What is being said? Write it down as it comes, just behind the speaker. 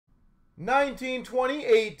1920,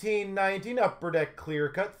 1819 Upper Deck Clear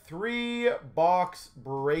Cut 3-box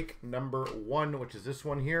break number 1, which is this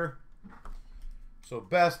one here. So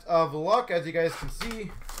best of luck. As you guys can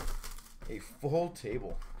see, a full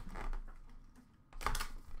table.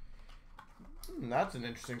 That's an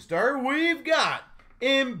interesting start. We've got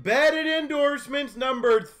embedded endorsements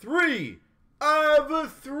numbered 3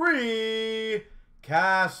 of 3.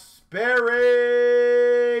 Kasperi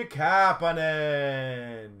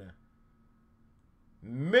Kapanen.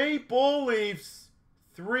 Maple Leafs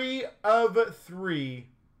 3 of 3.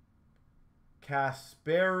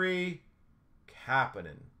 Kasperi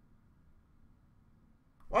Kapanen.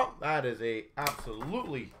 Well, that is a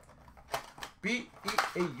absolutely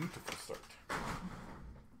beautiful start.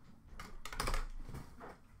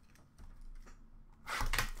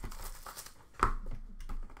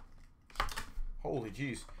 Holy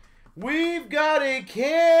jeez. We've got a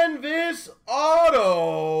canvas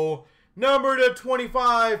auto, number to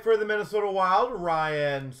 25 for the Minnesota Wild,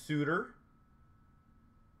 Ryan Suter.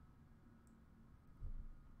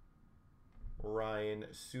 Ryan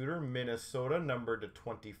Suter, Minnesota, number to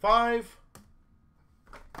 25.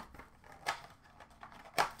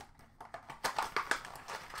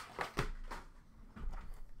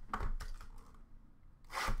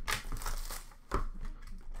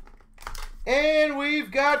 And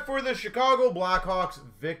we've got for the Chicago Blackhawks,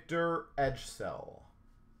 Victor Edgecell.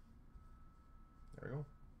 There we go.